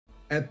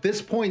At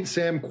this point,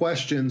 Sam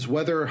questions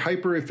whether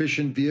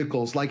hyper-efficient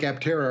vehicles like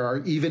Aptera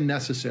are even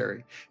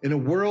necessary. In a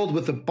world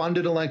with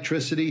abundant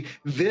electricity,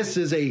 this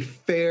is a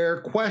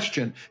fair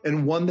question,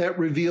 and one that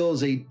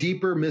reveals a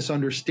deeper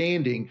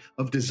misunderstanding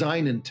of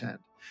design intent.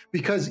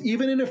 Because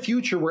even in a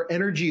future where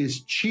energy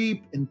is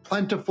cheap and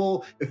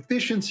plentiful,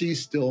 efficiency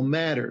still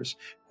matters.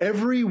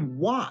 Every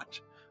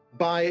watt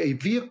by a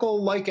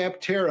vehicle like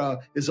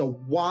Aptera is a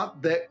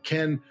watt that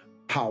can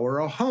power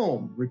a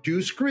home,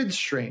 reduce grid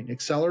strain,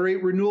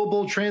 accelerate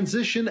renewable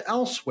transition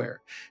elsewhere.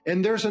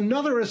 And there's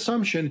another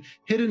assumption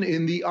hidden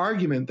in the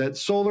argument that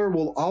solar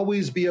will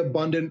always be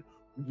abundant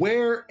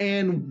where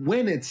and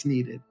when it's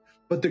needed.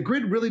 But the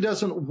grid really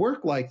doesn't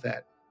work like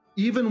that.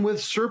 Even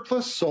with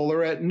surplus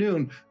solar at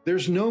noon,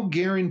 there's no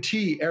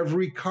guarantee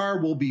every car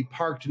will be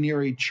parked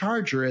near a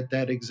charger at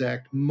that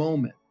exact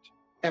moment.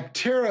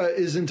 Aptera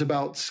isn't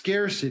about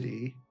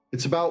scarcity,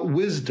 it's about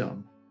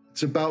wisdom.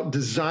 It's about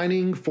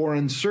designing for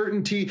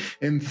uncertainty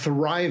and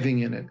thriving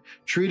in it,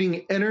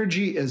 treating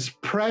energy as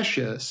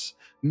precious,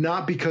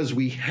 not because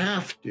we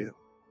have to,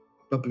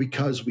 but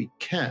because we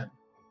can.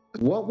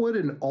 What would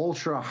an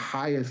ultra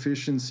high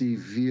efficiency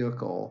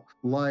vehicle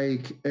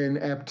like an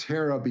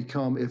Aptera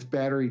become if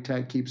battery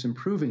tech keeps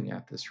improving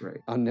at this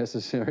rate?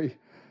 Unnecessary.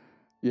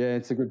 Yeah,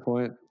 it's a good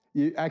point.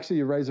 You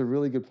raise a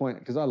really good point,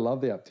 because I love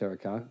the Aptera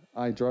car.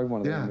 I drove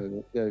one of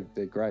them.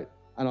 They're great.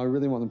 And I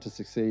really want them to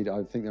succeed.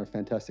 I think they're a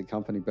fantastic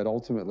company, but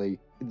ultimately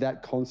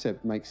that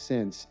concept makes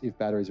sense if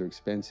batteries are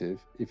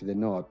expensive. If they're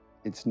not,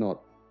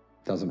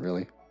 doesn't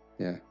really.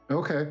 Yeah.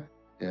 Okay.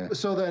 Yeah.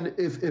 So then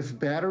if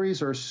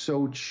batteries are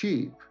so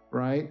cheap,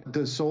 right,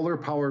 does solar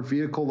powered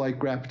vehicle like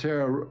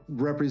Aptera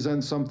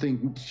represent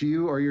something to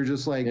you, or you're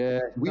just like,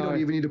 we don't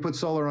even need to put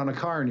solar on a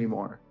car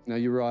anymore? No,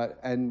 you're right.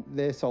 And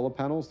their solar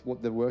panels,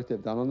 what the work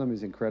they've done on them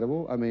is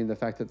incredible. I mean, the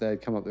fact that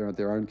they've come up there with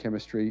their own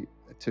chemistry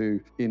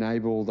to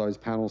enable those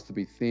panels to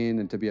be thin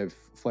and to be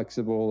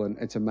flexible, and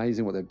it's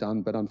amazing what they've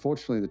done. But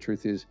unfortunately, the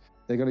truth is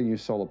they're going to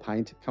use solar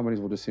paint. Companies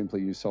will just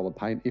simply use solar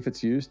paint if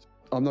it's used.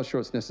 I'm not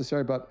sure it's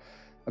necessary, but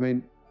I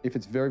mean, if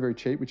it's very, very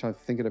cheap, which I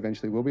think it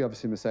eventually will be,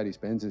 obviously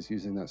Mercedes-Benz is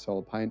using that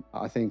solar paint.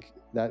 I think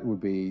that would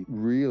be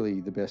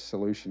really the best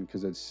solution,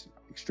 because it's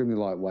extremely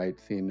lightweight,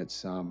 thin,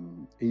 it's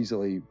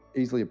easily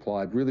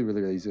applied, really,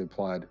 really easily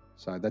applied.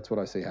 So that's what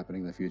I see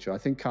happening in the future. I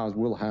think cars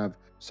will have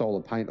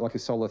solar paint, like a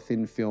solar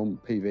thin film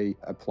PV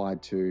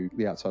applied to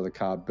the outside of the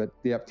car. But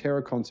the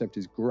Aptera concept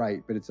is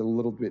great, but it's a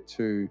little bit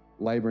too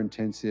labor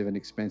intensive and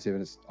expensive,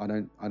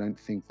 and I don't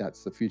think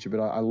that's the future.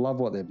 But I love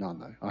what they've done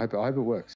though. I hope it works.